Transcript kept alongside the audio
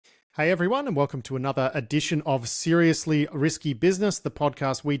Hey everyone, and welcome to another edition of Seriously Risky Business, the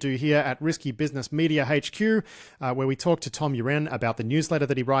podcast we do here at Risky Business Media HQ, where we talk to Tom Uren about the newsletter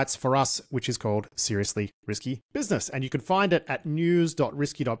that he writes for us, which is called Seriously Risky Business. And you can find it at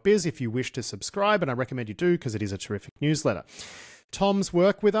news.risky.biz if you wish to subscribe, and I recommend you do because it is a terrific newsletter. Tom's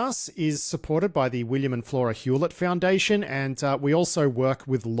work with us is supported by the William and Flora Hewlett Foundation, and we also work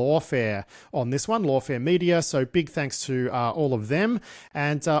with Lawfare on this one, Lawfare Media, so big thanks to all of them.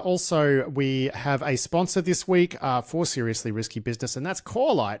 And also we have a sponsor this week for Seriously Risky Business, and that's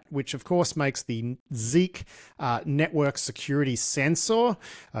Corelight, which of course makes the Zeek network security sensor.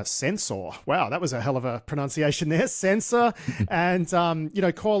 Wow, that was a hell of a pronunciation there, sensor. And,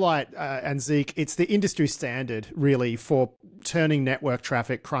 Corelight and Zeek, it's the industry standard really for turning network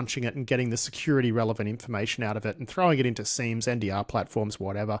traffic, crunching it, and getting the security relevant information out of it and throwing it into SIEMs, NDR platforms,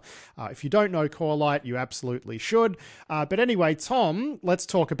 whatever. If you don't know Corelight, you absolutely should. But anyway, Tom, let's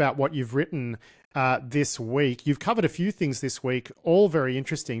talk about what you've written this week. You've covered a few things this week, all very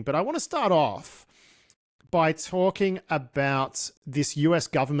interesting, but I want to start off by talking about this US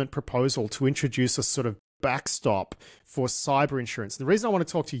government proposal to introduce a sort of backstop for cyber insurance. The reason I want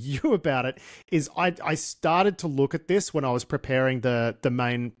to talk to you about it is I started to look at this when I was preparing the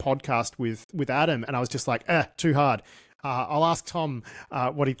main podcast with Adam, and I was just like, too hard. I'll ask Tom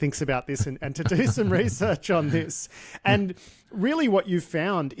what he thinks about this and to do some research on this. And really what you've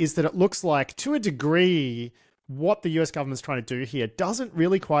found is that it looks like, to a degree, what the US government's trying to do here doesn't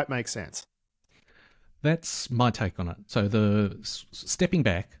really quite make sense. That's my take on it. So stepping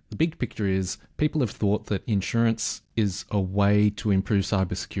back, the big picture is people have thought that insurance is a way to improve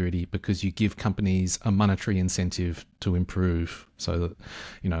cybersecurity because you give companies a monetary incentive to improve. So that,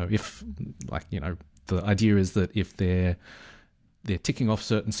 the idea is that if they're ticking off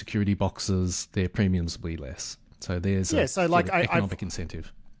certain security boxes, their premiums will be less. So there's economic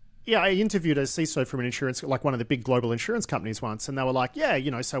incentive. Yeah, I interviewed a CISO from an insurance, like one of the big global insurance companies once, and they were like,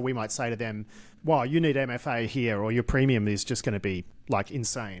 so we might say to them, well, you need MFA here, or your premium is just going to be like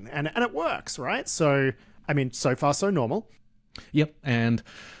insane. And it works, right? So, I mean, so far so normal. Yep. And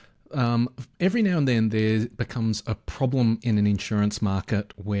every now and then there becomes a problem in an insurance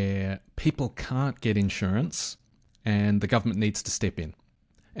market where people can't get insurance and the government needs to step in.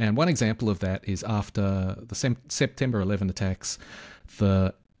 And one example of that is after the September 11 attacks,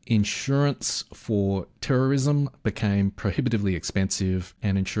 the insurance for terrorism became prohibitively expensive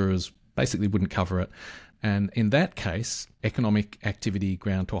and insurers basically wouldn't cover it. And in that case, economic activity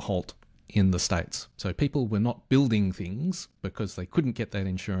ground to a halt in the States. So people were not building things because they couldn't get that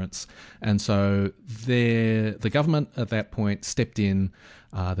insurance. And so the government at that point stepped in.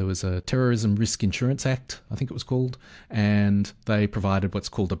 There was a Terrorism Risk Insurance Act, I think it was called, and they provided what's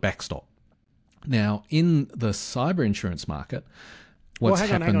called a backstop. Now, in the cyber insurance market,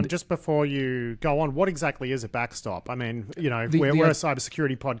 hang on. Just before you go on, what exactly is a backstop? I mean, we're a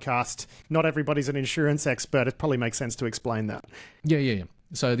cybersecurity podcast. Not everybody's an insurance expert. It probably makes sense to explain that. Yeah.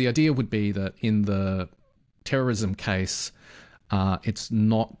 So the idea would be that in the terrorism case, it's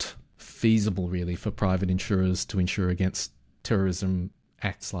not feasible really for private insurers to insure against terrorism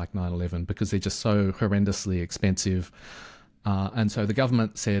acts like 9/11 because they're just so horrendously expensive. And so the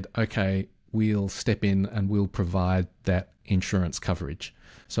government said, okay, we'll step in and we'll provide that insurance coverage.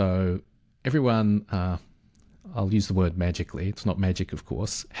 So everyone, I'll use the word magically, it's not magic of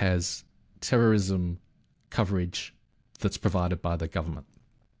course, has terrorism coverage that's provided by the government.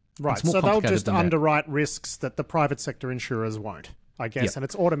 Right, so they'll just underwrite risks that the private sector insurers won't, I guess, yep. And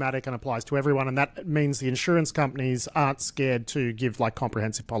it's automatic and applies to everyone, and that means the insurance companies aren't scared to give like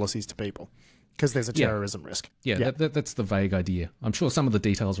comprehensive policies to people. Because there's a terrorism risk. Yeah. That's the vague idea. I'm sure some of the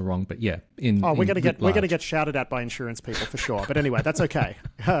details are wrong, but yeah. We're gonna get shouted at by insurance people for sure. But anyway, that's okay.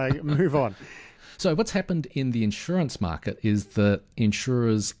 Move on. So what's happened in the insurance market is that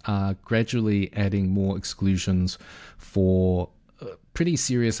insurers are gradually adding more exclusions for pretty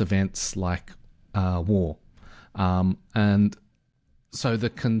serious events like war, and so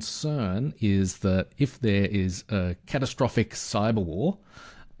the concern is that if there is a catastrophic cyber war,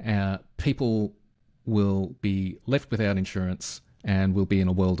 people will be left without insurance and will be in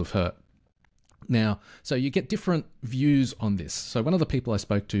a world of hurt. Now, so you get different views on this. So one of the people I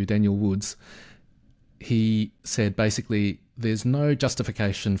spoke to, Daniel Woods, he said basically there's no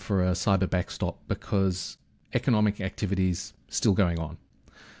justification for a cyber backstop because economic activity's still going on.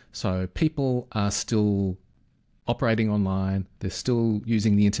 So people are still operating online, they're still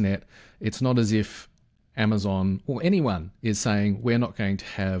using the internet. It's not as if Amazon or anyone is saying we're not going to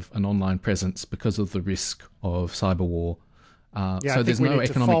have an online presence because of the risk of cyber war. So there's no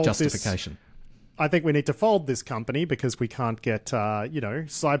economic justification. I think we need to fold this company because we can't get,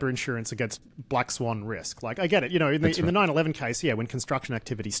 cyber insurance against black swan risk. Like, I get it. You know, in the 9/11 case, yeah, when construction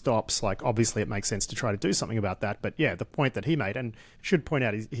activity stops, like, obviously it makes sense to try to do something about that. But yeah, the point that he made, and should point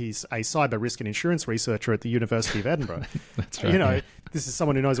out, he's a cyber risk and insurance researcher at the University of Edinburgh. That's right. You know, this is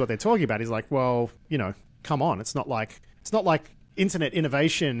someone who knows what they're talking about. He's like, well, you know, come on. It's not like internet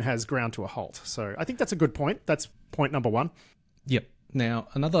innovation has ground to a halt. So I think that's a good point. That's point number one. Yep. Now,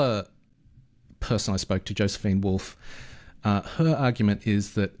 another person I spoke to, Josephine Wolf, her argument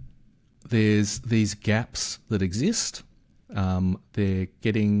is that there's these gaps that exist. They're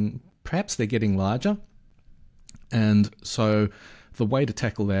getting larger. And so the way to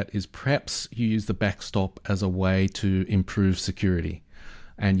tackle that is perhaps you use the backstop as a way to improve security.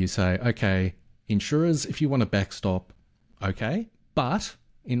 And you say, okay, insurers, if you want a backstop, okay, but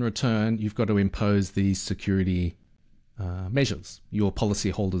in return, you've got to impose these security measures. Your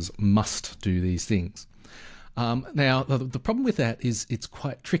policyholders must do these things. Now, the problem with that is it's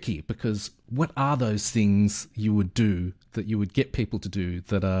quite tricky, because what are those things you would do that you would get people to do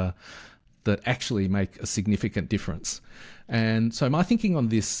that actually make a significant difference? And so my thinking on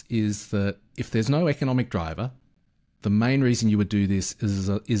this is that if there's no economic driver, the main reason you would do this is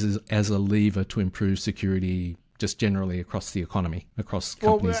as a lever to improve security just generally across the economy, across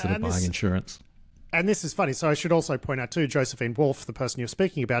companies that are buying insurance. And this is funny. So I should also point out too, Josephine Wolf, the person you're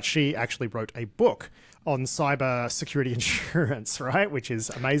speaking about, she actually wrote a book on cyber security insurance, right? Which is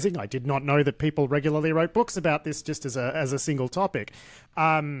amazing. I did not know that people regularly wrote books about this just as a single topic.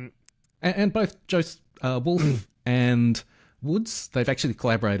 And both Wolf and Woods, they've actually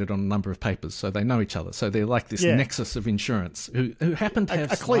collaborated on a number of papers, so they know each other. So they're like this nexus of insurance who happen to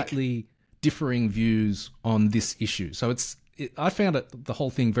have slightly differing views on this issue. So I found the whole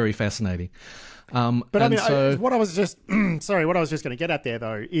thing very fascinating. But I mean, what I was just going to get at there,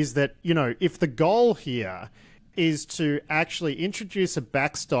 though, is that, you know, if the goal here is to actually introduce a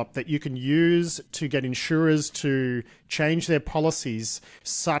backstop that you can use to get insurers to change their policies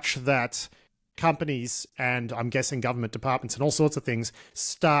such that companies and I'm guessing government departments and all sorts of things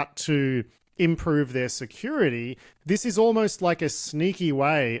start to improve their security, this is almost like a sneaky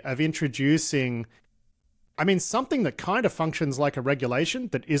way of introducing, I mean, something that kind of functions like a regulation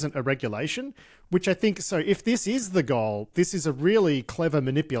that isn't a regulation, which I think, so if this is the goal, this is a really clever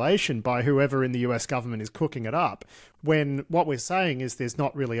manipulation by whoever in the US government is cooking it up, when what we're saying is there's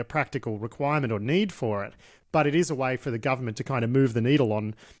not really a practical requirement or need for it, but it is a way for the government to kind of move the needle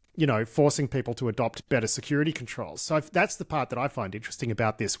on, you know, forcing people to adopt better security controls. So that's the part that I find interesting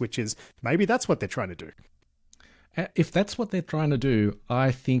about this, which is maybe that's what they're trying to do. If that's what they're trying to do,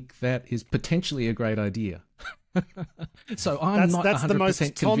 I think that is potentially a great idea. So that's 100% the most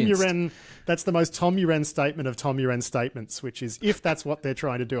convinced. Tom Uren. That's the most Tom Uren statement of Tom Uren statements, which is, if that's what they're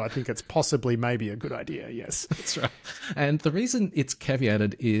trying to do, I think it's possibly maybe a good idea. Yes, that's right. And the reason it's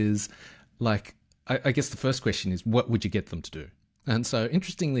caveated is, like, I guess the first question is, what would you get them to do? And so,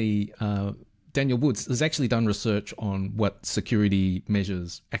 interestingly, Daniel Woods has actually done research on what security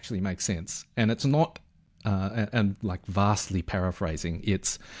measures actually make sense, and it's not. And like vastly paraphrasing,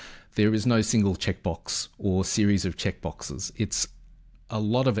 there is no single checkbox or series of checkboxes. It's a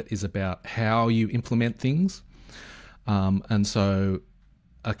lot of it is about how you implement things. And so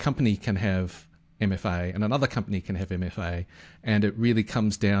a company can have MFA and another company can have MFA, and it really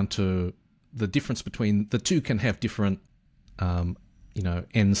comes down to the difference between the two can have different,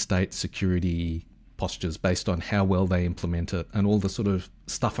 end state security postures based on how well they implement it and all the sort of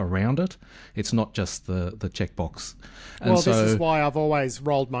stuff around it. It's not just the checkbox. And this is why I've always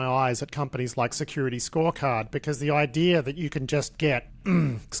rolled my eyes at companies like Security Scorecard, because the idea that you can just get,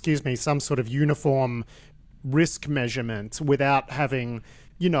 some sort of uniform risk measurement without having,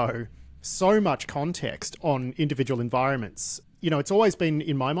 so much context on individual environments. It's always been,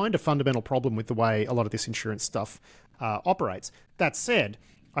 in my mind, a fundamental problem with the way a lot of this insurance stuff operates. That said,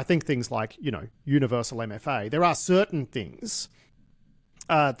 I think things like, universal MFA, there are certain things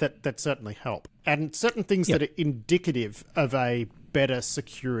that certainly help, and certain things that are indicative of a better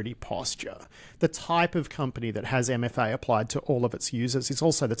security posture. The type of company that has MFA applied to all of its users is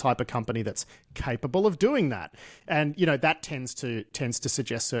also the type of company that's capable of doing that. And, that tends to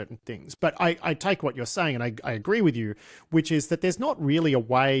suggest certain things. But I take what you're saying, and I agree with you, which is that there's not really a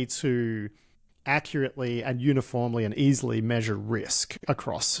way to accurately and uniformly and easily measure risk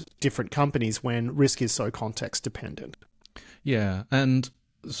across different companies when risk is so context dependent. Yeah, and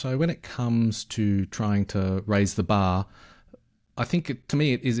so when it comes to trying to raise the bar, I think to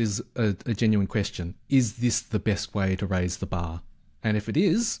me it is a genuine question. Is this the best way to raise the bar? And if it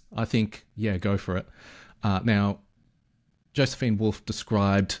is, I think, go for it. Now, Josephine Wolf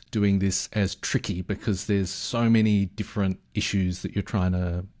described doing this as tricky because there's so many different issues that you're trying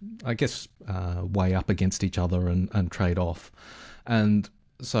to, I guess, weigh up against each other and trade off. And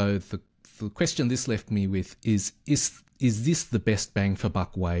so the question this left me with is this the best bang for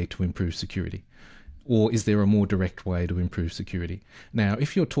buck way to improve security? Or is there a more direct way to improve security? Now,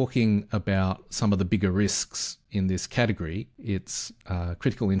 if you're talking about some of the bigger risks in this category, it's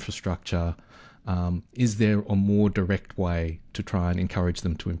critical infrastructure. Is there a more direct way to try and encourage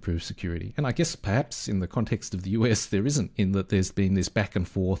them to improve security? And I guess perhaps in the context of the US, there isn't, in that there's been this back and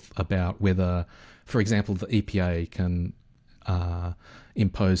forth about whether, for example, the EPA can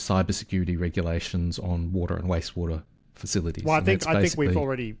impose cybersecurity regulations on water and wastewater facilities. Well,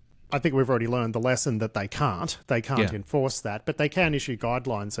 I think we've already learned the lesson that they can't enforce that, but they can issue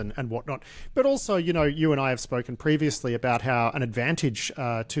guidelines and whatnot. But also, you and I have spoken previously about how an advantage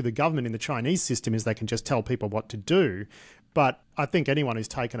to the government in the Chinese system is they can just tell people what to do. But I think anyone who's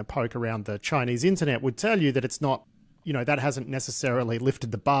taken a poke around the Chinese internet would tell you that it's not, that hasn't necessarily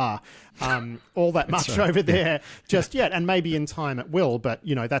lifted the bar all that much over there just yet. And maybe in time it will, but,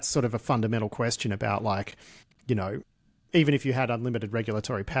 that's sort of a fundamental question about even if you had unlimited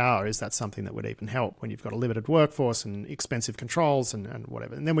regulatory power, is that something that would even help when you've got a limited workforce and expensive controls and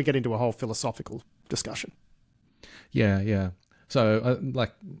whatever? And then we get into a whole philosophical discussion. Yeah. So,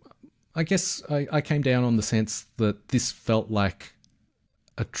 I guess I came down on the sense that this felt like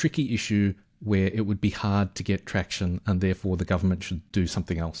a tricky issue where it would be hard to get traction and therefore the government should do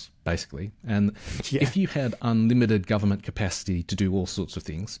something else, basically. And if you had unlimited government capacity to do all sorts of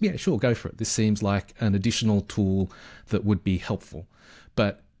things, yeah, sure, go for it. This seems like an additional tool that would be helpful.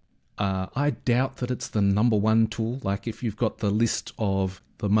 But I doubt that it's the number one tool. Like if you've got the list of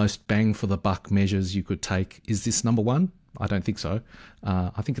the most bang for the buck measures you could take, is this number one? I don't think so.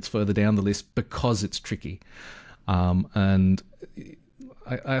 I think it's further down the list because it's tricky. And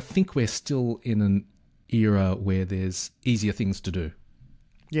I think we're still in an era where there's easier things to do.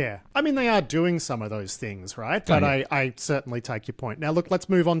 Yeah. I mean, they are doing some of those things, right? But I certainly take your point. Now, look, let's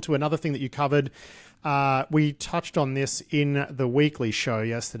move on to another thing that you covered. We touched on this in the weekly show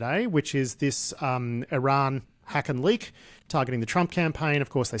yesterday, which is this Iran hack and leak targeting the Trump campaign. Of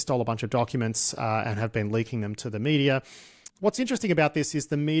course, they stole a bunch of documents and have been leaking them to the media. What's interesting about this is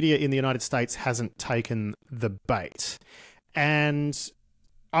the media in the United States hasn't taken the bait. And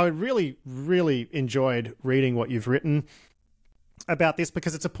I really, really enjoyed reading what you've written about this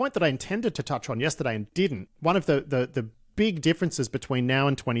because it's a point that I intended to touch on yesterday and didn't. One of the big differences between now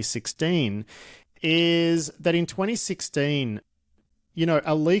and 2016 is that in 2016,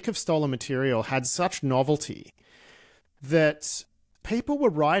 a leak of stolen material had such novelty that people were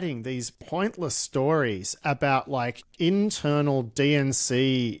writing these pointless stories about internal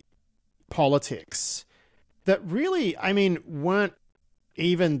DNC politics that really, weren't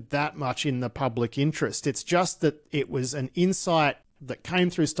even that much in the public interest. It's just that it was an insight that came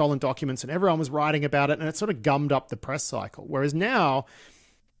through stolen documents and everyone was writing about it and it sort of gummed up the press cycle. Whereas now,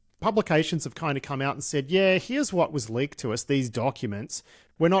 publications have kind of come out and said, yeah, here's what was leaked to us, these documents.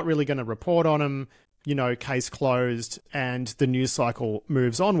 We're not really going to report on them, case closed, and the news cycle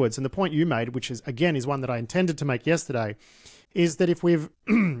moves onwards. And the point you made, which is, again, is one that I intended to make yesterday, is that if we've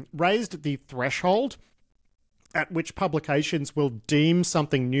raised the threshold at which publications will deem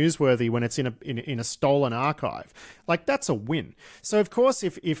something newsworthy when it's in a stolen archive, that's a win. So of course,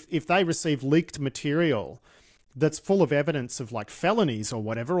 if they receive leaked material that's full of evidence of felonies or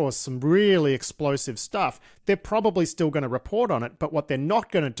whatever, or some really explosive stuff, they're probably still going to report on it. But what they're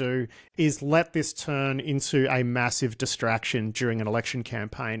not going to do is let this turn into a massive distraction during an election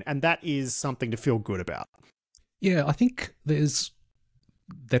campaign. And that is something to feel good about. Yeah, I think that's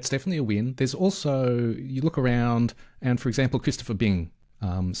definitely a win. There's also, you look around and, for example, Christopher Bing,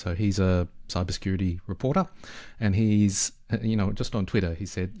 so he's a cybersecurity reporter, and he's, just on Twitter, he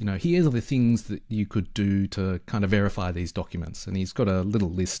said, here are the things that you could do to kind of verify these documents. And he's got a little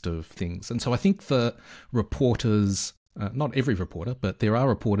list of things. And so I think the reporters, not every reporter, but there are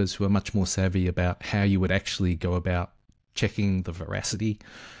reporters who are much more savvy about how you would actually go about checking the veracity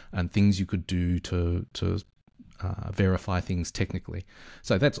and things you could do to verify things technically.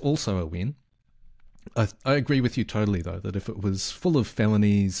 So that's also a win. I agree with you totally, though, that if it was full of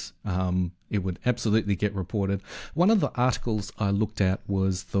felonies, it would absolutely get reported. One of the articles I looked at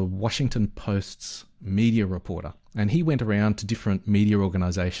was the Washington Post's media reporter, and he went around to different media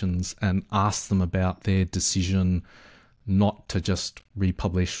organizations and asked them about their decision not to just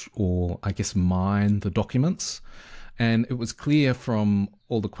republish or, I guess, mine the documents. And it was clear from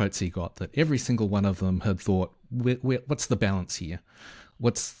all the quotes he got that every single one of them had thought, what's the balance here?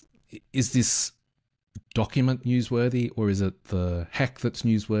 Is this document newsworthy or is it the hack that's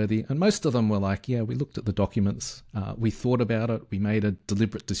newsworthy? And most of them were like, yeah, we looked at the documents, we thought about it, we made a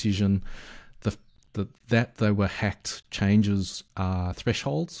deliberate decision. That they were hacked changes our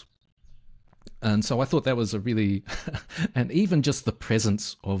thresholds. And so I thought that was a really, and even just the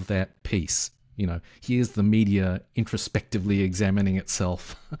presence of that piece, here's the media introspectively examining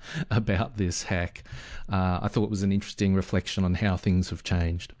itself about this hack. I thought it was an interesting reflection on how things have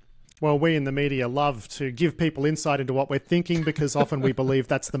changed. Well, we in the media love to give people insight into what we're thinking because often we believe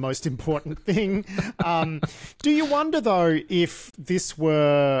that's the most important thing. Do you wonder, though, if this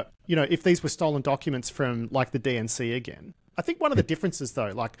were, if these were stolen documents from like the DNC again? I think one of the differences,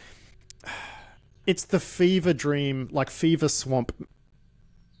 though, like it's the fever dream, like fever swamp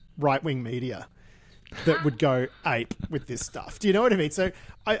right-wing media that would go ape with this stuff. Do you know what I mean? So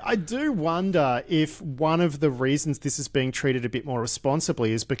I do wonder if one of the reasons this is being treated a bit more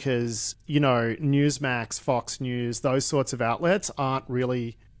responsibly is because, Newsmax, Fox News, those sorts of outlets aren't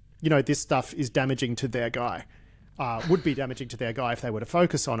really, this stuff is damaging to their guy. Would be damaging to their guy if they were to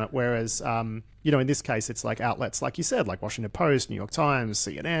focus on it. Whereas, in this case, it's like outlets, like you said, like Washington Post, New York Times,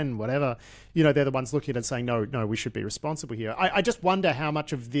 CNN, whatever, they're the ones looking at it and saying, no, we should be responsible here. I just wonder how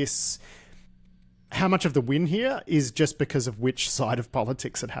much of the win here is just because of which side of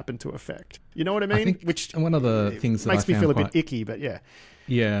politics it happened to affect. You know what I mean? I think which one of the things that makes me feel a bit icky, but yeah.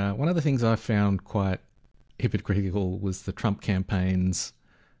 Yeah, one of the things I found quite hypocritical was the Trump campaign's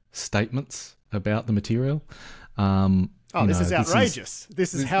statements about the material. This is outrageous.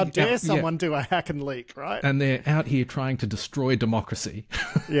 This is how dare someone do a hack and leak, right? And they're out here trying to destroy democracy.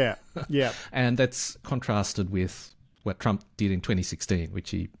 Yeah. And that's contrasted with what Trump did in 2016, which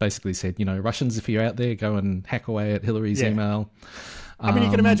he basically said, Russians, if you're out there, go and hack away at Hillary's email. I mean,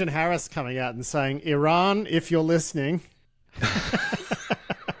 you can imagine Harris coming out and saying, Iran, if you're listening.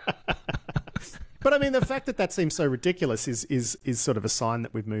 But I mean, the fact that seems so ridiculous is sort of a sign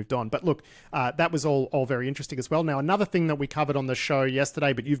that we've moved on. But look, that was all very interesting as well. Now, another thing that we covered on the show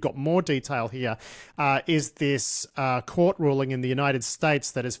yesterday, but you've got more detail here, is this court ruling in the United States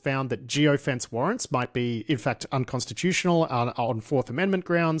that has found that geofence warrants might be, in fact, unconstitutional on Fourth Amendment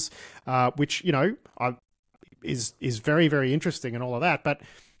grounds, which, is very, very interesting and all of that. But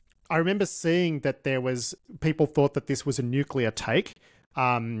I remember seeing that people thought that this was a nuclear take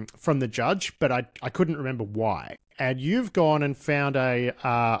from the judge, but I couldn't remember why. And you've gone and found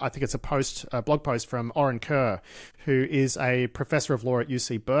I think it's a blog post from Uren, who is a professor of law at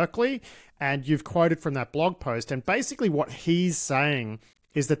UC Berkeley, and you've quoted from that blog post. And basically what he's saying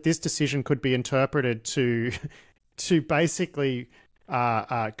is that this decision could be interpreted to basically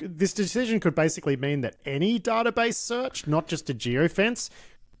this decision could basically mean that any database search, not just a geofence,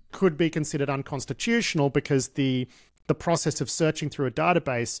 could be considered unconstitutional because the process of searching through a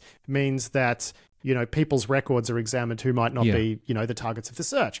database means that, people's records are examined who might not be, the targets of the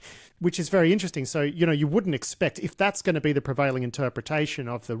search, which is very interesting. So, you wouldn't expect, if that's going to be the prevailing interpretation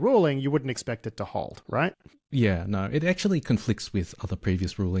of the ruling, you wouldn't expect it to hold, right? Yeah, no, it actually conflicts with other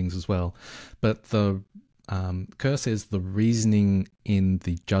previous rulings as well. But the Kerr says the reasoning in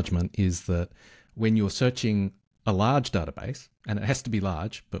the judgment is that when you're searching a large database, and it has to be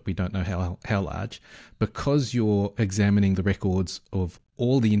large, but we don't know how large, because you're examining the records of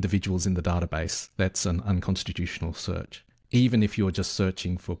all the individuals in the database, that's an unconstitutional search, even if you're just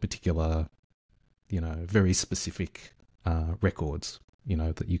searching for particular, very specific records,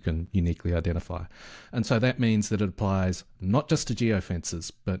 that you can uniquely identify. And so that means that it applies not just to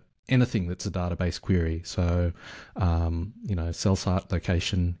geofences, but anything that's a database query. So, cell site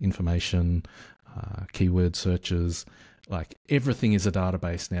location information, keyword searches, like everything is a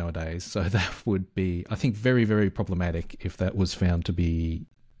database nowadays. So that would be, I think, very, very problematic if that was found to be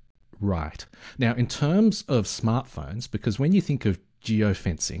right. Now, in terms of smartphones, because when you think of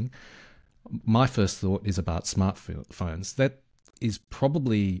geofencing, my first thought is about smartphones. That is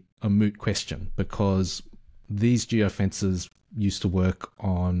probably a moot question because these geofences used to work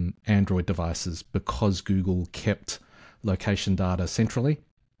on Android devices because Google kept location data centrally.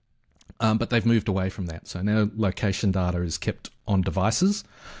 But they've moved away from that. So now location data is kept on devices.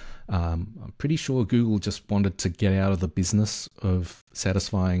 I'm pretty sure Google just wanted to get out of the business of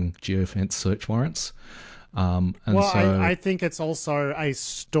satisfying geofence search warrants. I think it's also a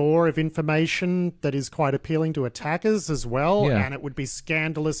store of information that is quite appealing to attackers as well, and it would be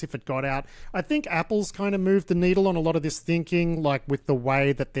scandalous if it got out. I think Apple's kind of moved the needle on a lot of this thinking, like with the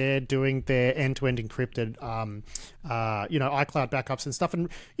way that they're doing their end-to-end encrypted, iCloud backups and stuff. And,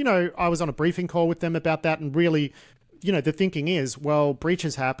 I was on a briefing call with them about that, and really, the thinking is, well,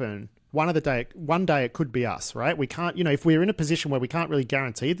 breaches happen. one day it could be us, right? We can't, if we're in a position where we can't really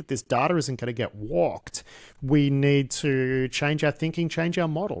guarantee that this data isn't going to get walked, we need to change our thinking, change our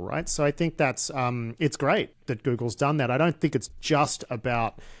model, right? So I think that's, it's great that Google's done that. I don't think it's just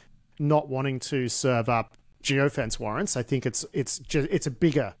about not wanting to serve up geofence warrants. I think it's a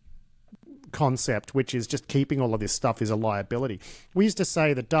bigger concept, which is just keeping all of this stuff is a liability. We used to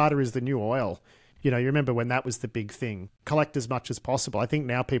say that data is the new oil. You remember when that was the big thing, collect as much as possible. I think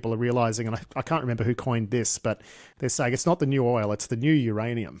now people are realizing, and I can't remember who coined this, but they're saying it's not the new oil, it's the new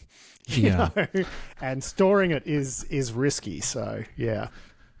uranium. You know? And storing it is risky. So, yeah.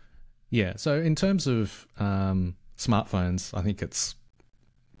 Yeah. So in terms of smartphones, I think it's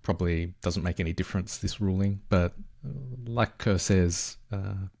probably doesn't make any difference, this ruling, but like Kerr says,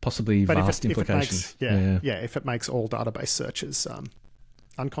 possibly vast implications. If it makes all database searches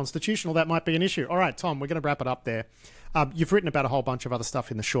unconstitutional, that might be an issue. All right, Tom, we're going to wrap it up there. You've written about a whole bunch of other stuff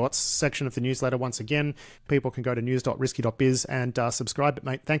in the shorts section of the newsletter. Once again, people can go to news.risky.biz and subscribe. But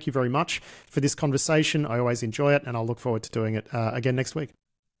mate, thank you very much for this conversation. I always enjoy it, and I'll look forward to doing it again next week.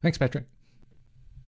 Thanks, Patrick.